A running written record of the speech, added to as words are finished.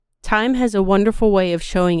Time has a wonderful way of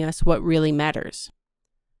showing us what really matters.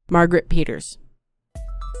 Margaret Peters.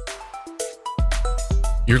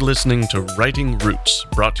 You're listening to Writing Roots,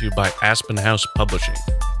 brought to you by Aspen House Publishing.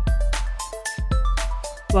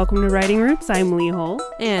 Welcome to Writing Roots. I'm Lee Hull.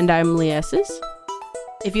 And I'm Lee Esses.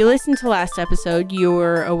 If you listened to last episode, you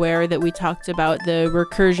were aware that we talked about the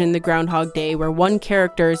recursion, the Groundhog Day, where one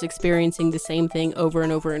character is experiencing the same thing over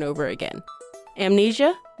and over and over again.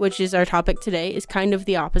 Amnesia, which is our topic today, is kind of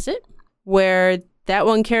the opposite, where that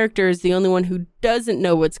one character is the only one who doesn't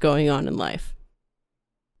know what's going on in life.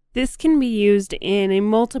 This can be used in a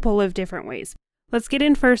multiple of different ways. Let's get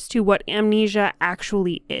in first to what amnesia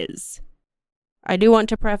actually is. I do want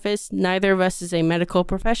to preface, neither of us is a medical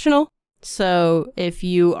professional. So if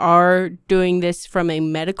you are doing this from a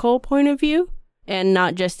medical point of view and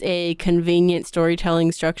not just a convenient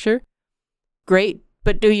storytelling structure, great,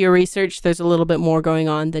 but do your research. There's a little bit more going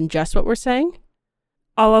on than just what we're saying.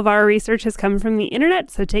 All of our research has come from the internet,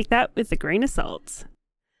 so take that with a grain of salt.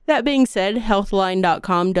 That being said,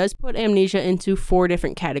 Healthline.com does put amnesia into 4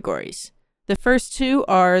 different categories. The first 2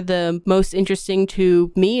 are the most interesting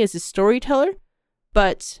to me as a storyteller,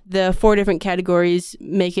 but the 4 different categories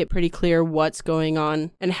make it pretty clear what's going on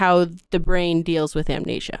and how the brain deals with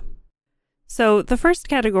amnesia. So the first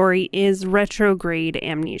category is retrograde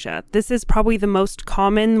amnesia. This is probably the most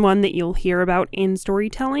common one that you'll hear about in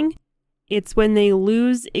storytelling. It's when they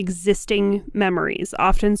lose existing memories,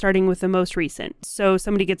 often starting with the most recent. So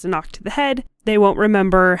somebody gets knocked to the head, they won't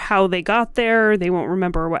remember how they got there, they won't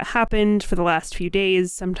remember what happened for the last few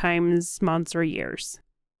days, sometimes months or years.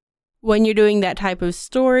 When you're doing that type of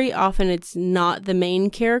story, often it's not the main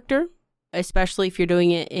character, especially if you're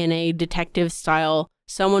doing it in a detective style.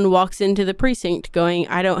 Someone walks into the precinct going,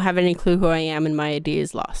 I don't have any clue who I am and my ID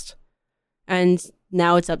is lost. And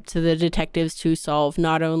now it's up to the detectives to solve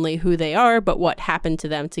not only who they are, but what happened to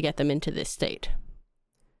them to get them into this state.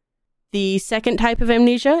 The second type of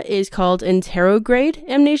amnesia is called anterograde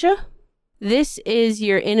amnesia. This is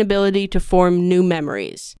your inability to form new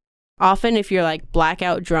memories. Often, if you're like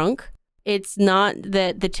blackout drunk, it's not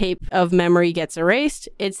that the tape of memory gets erased,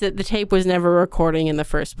 it's that the tape was never recording in the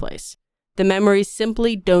first place. The memories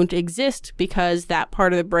simply don't exist because that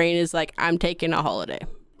part of the brain is like, I'm taking a holiday.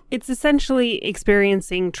 It's essentially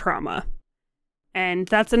experiencing trauma. And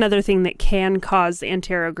that's another thing that can cause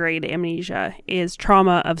anterograde amnesia, is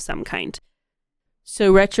trauma of some kind.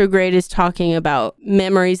 So retrograde is talking about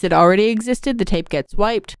memories that already existed, the tape gets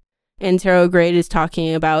wiped. Anterograde is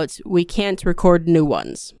talking about we can't record new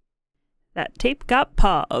ones. That tape got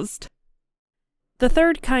paused. The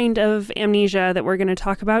third kind of amnesia that we're going to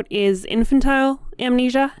talk about is infantile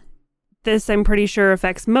amnesia. This, I'm pretty sure,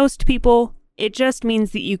 affects most people. It just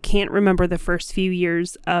means that you can't remember the first few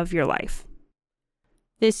years of your life.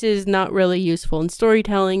 This is not really useful in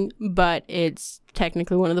storytelling, but it's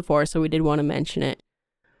technically one of the 4, so we did want to mention it.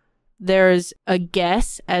 There's a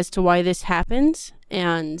guess as to why this happens,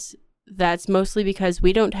 and that's mostly because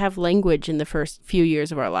we don't have language in the first few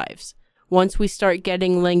years of our lives. Once we start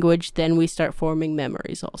getting language, then we start forming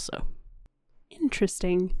memories also.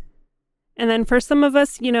 Interesting. And then for some of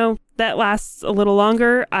us, that lasts a little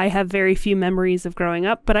longer. I have very few memories of growing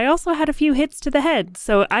up, but I also had a few hits to the head,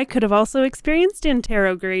 so I could have also experienced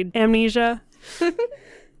anterograde amnesia.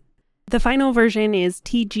 The final version is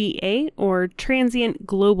TGA, or transient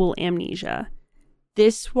global amnesia.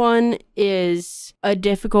 This one is a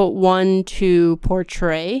difficult one to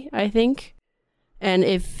portray, I think. And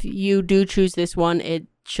if you do choose this one, it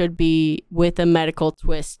should be with a medical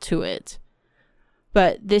twist to it.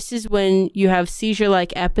 But this is when you have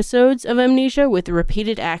seizure-like episodes of amnesia with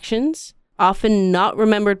repeated actions, often not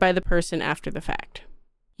remembered by the person after the fact.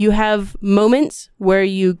 You have moments where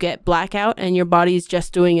you get blackout and your body's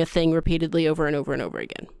just doing a thing repeatedly over and over and over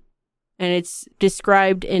again. And it's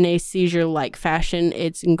described in a seizure-like fashion.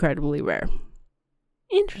 It's incredibly rare.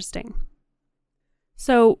 Interesting.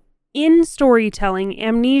 So, in storytelling,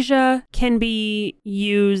 amnesia can be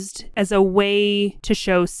used as a way to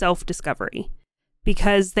show self-discovery,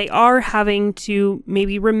 because they are having to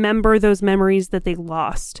maybe remember those memories that they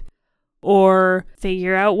lost, or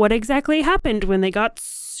figure out what exactly happened when they got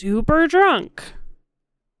super drunk.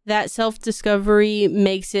 That self-discovery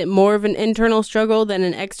makes it more of an internal struggle than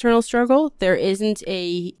an external struggle. There isn't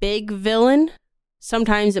a big villain.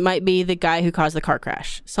 Sometimes it might be the guy who caused the car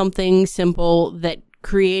crash. Something simple that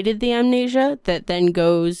created the amnesia that then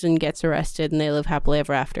goes and gets arrested and they live happily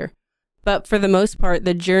ever after. But for the most part,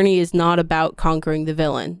 the journey is not about conquering the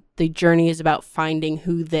villain. The journey is about finding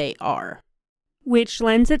who they are. Which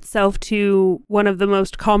lends itself to one of the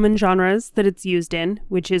most common genres that it's used in,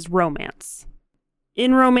 which is romance.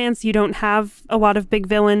 In romance, you don't have a lot of big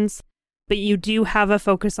villains, but you do have a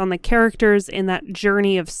focus on the characters in that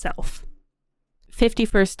journey of self. 50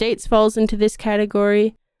 First Dates falls into this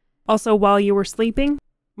category. Also, While You Were Sleeping,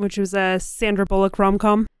 which was a Sandra Bullock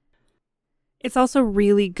rom-com. It's also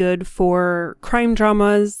really good for crime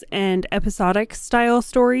dramas and episodic style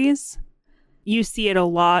stories. You see it a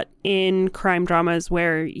lot in crime dramas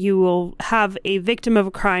where you will have a victim of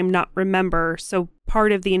a crime not remember, so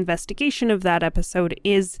part of the investigation of that episode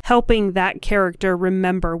is helping that character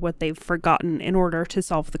remember what they've forgotten in order to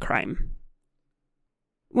solve the crime.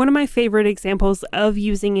 One of my favorite examples of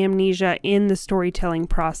using amnesia in the storytelling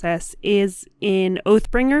process is in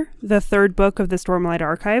Oathbringer, the third book of the Stormlight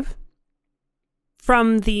Archive.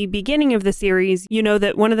 From the beginning of the series, you know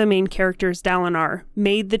that one of the main characters, Dalinar,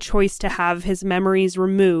 made the choice to have his memories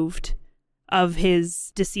removed of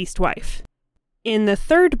his deceased wife. In the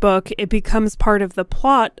third book, it becomes part of the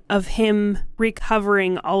plot of him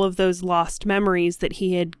recovering all of those lost memories that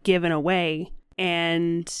he had given away.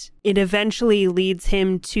 And it eventually leads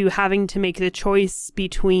him to having to make the choice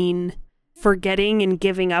between forgetting and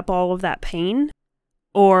giving up all of that pain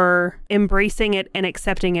or embracing it and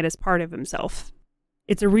accepting it as part of himself.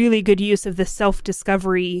 It's a really good use of the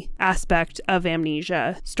self-discovery aspect of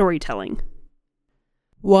amnesia storytelling.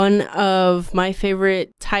 One of my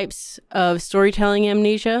favorite types of storytelling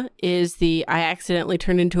amnesia is the I accidentally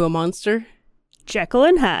turned into a monster. Jekyll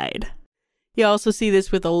and Hyde. You also see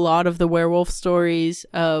this with a lot of the werewolf stories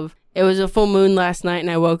of, it was a full moon last night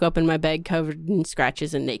and I woke up in my bed covered in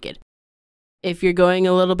scratches and naked. If you're going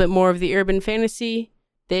a little bit more of the urban fantasy,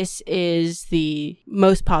 this is the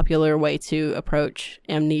most popular way to approach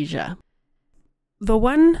amnesia. The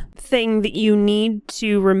one thing that you need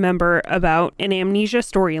to remember about an amnesia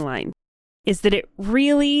storyline is that it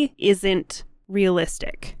really isn't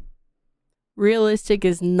realistic. Realistic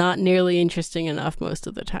is not nearly interesting enough most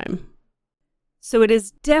of the time. So it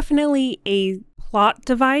is definitely a plot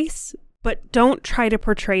device, but don't try to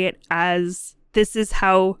portray it as this is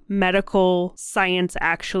how medical science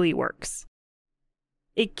actually works.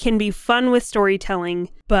 It can be fun with storytelling,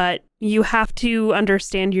 but you have to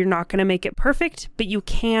understand you're not going to make it perfect, but you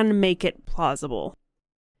can make it plausible.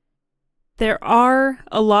 There are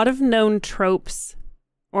a lot of known tropes,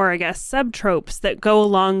 or I guess subtropes, that go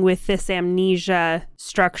along with this amnesia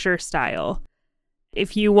structure style.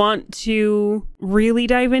 If you want to really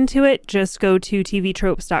dive into it, just go to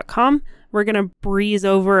tvtropes.com. We're going to breeze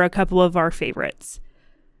over a couple of our favorites.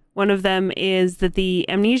 One of them is that the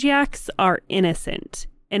amnesiacs are innocent.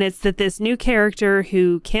 And it's that this new character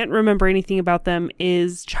who can't remember anything about them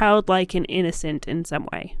is childlike and innocent in some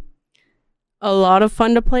way. A lot of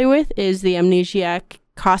fun to play with is the amnesiac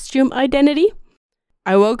costume identity.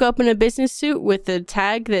 I woke up in a business suit with a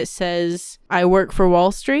tag that says, I work for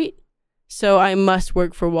Wall Street, so I must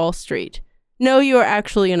work for Wall Street. No, you are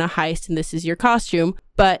actually in a heist and this is your costume,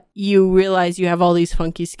 but you realize you have all these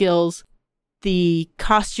funky skills. The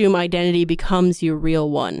costume identity becomes your real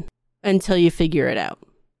one until you figure it out.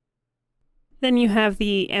 Then you have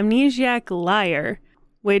the amnesiac liar,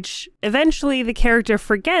 which eventually the character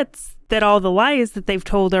forgets that all the lies that they've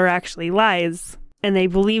told are actually lies, and they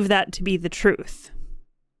believe that to be the truth.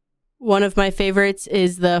 One of my favorites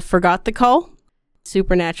is the Forgot the Call.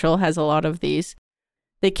 Supernatural has a lot of these.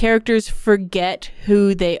 The characters forget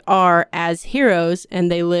who they are as heroes,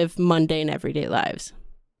 and they live mundane everyday lives.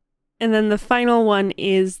 And then the final one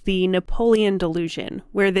is the Napoleon delusion,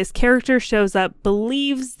 where this character shows up,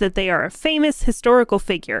 believes that they are a famous historical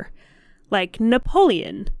figure, like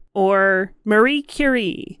Napoleon or Marie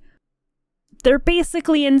Curie. They're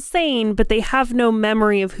basically insane, but they have no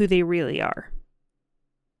memory of who they really are.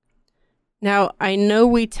 Now, I know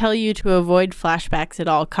we tell you to avoid flashbacks at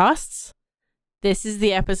all costs. This is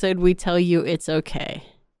the episode we tell you it's okay.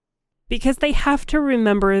 Because they have to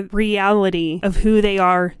remember reality of who they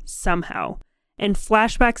are somehow. And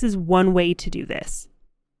flashbacks is one way to do this.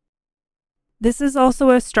 This is also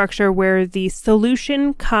a structure where the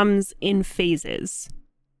solution comes in phases.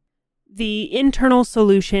 The internal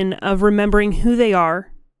solution of remembering who they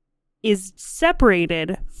are is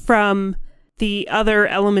separated from the other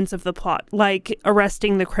elements of the plot, like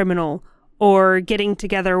arresting the criminal or getting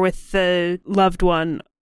together with the loved one.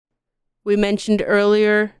 We mentioned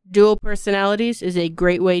earlier, dual personalities is a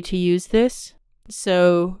great way to use this.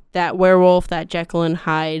 So that werewolf, that Jekyll and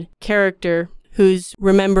Hyde character who's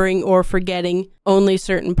remembering or forgetting only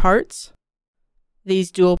certain parts.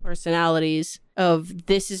 These dual personalities of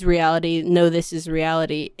this is reality, no, this is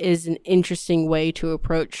reality is an interesting way to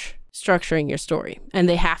approach structuring your story. And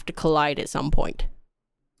they have to collide at some point.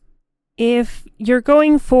 If you're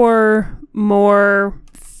going for more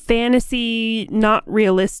fantasy, not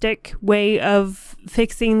realistic way of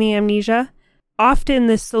fixing the amnesia, often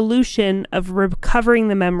the solution of recovering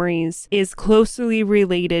the memories is closely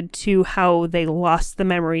related to how they lost the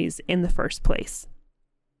memories in the first place.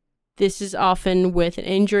 This is often with an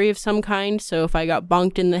injury of some kind. So if I got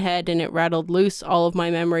bonked in the head and it rattled loose all of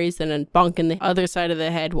my memories, then a bonk in the other side of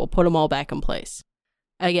the head will put them all back in place.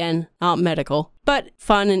 Again, not medical, but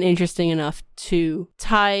fun and interesting enough to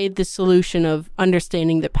tie the solution of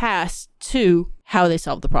understanding the past to how they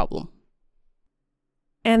solve the problem.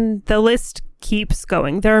 And the list keeps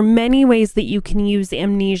going. There are many ways that you can use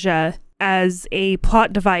amnesia as a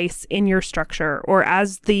plot device in your structure or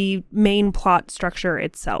as the main plot structure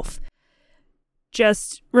itself.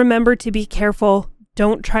 Just remember to be careful.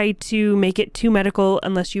 Don't try to make it too medical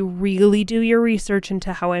unless you really do your research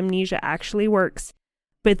into how amnesia actually works.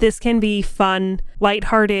 But this can be fun,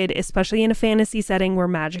 lighthearted, especially in a fantasy setting where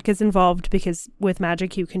magic is involved, because with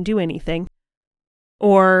magic you can do anything.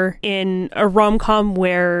 Or in a rom-com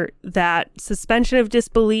where that suspension of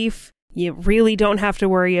disbelief you really don't have to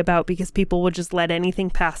worry about because people will just let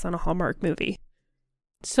anything pass on a Hallmark movie.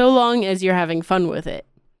 So long as you're having fun with it.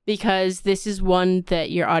 Because this is one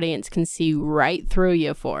that your audience can see right through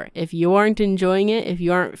you for. If you aren't enjoying it, if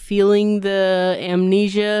you aren't feeling the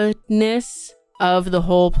amnesia-ness of the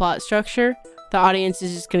whole plot structure, the audience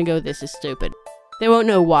is just going to go, this is stupid. They won't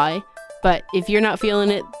know why, but if you're not feeling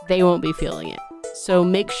it, they won't be feeling it. So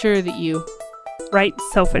make sure that you write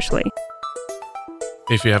selfishly.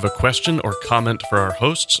 If you have a question or comment for our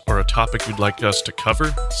hosts or a topic you'd like us to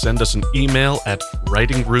cover, send us an email at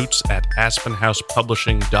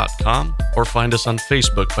writingroots@aspenhousepublishing.com or find us on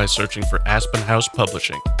Facebook by searching for Aspen House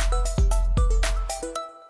Publishing.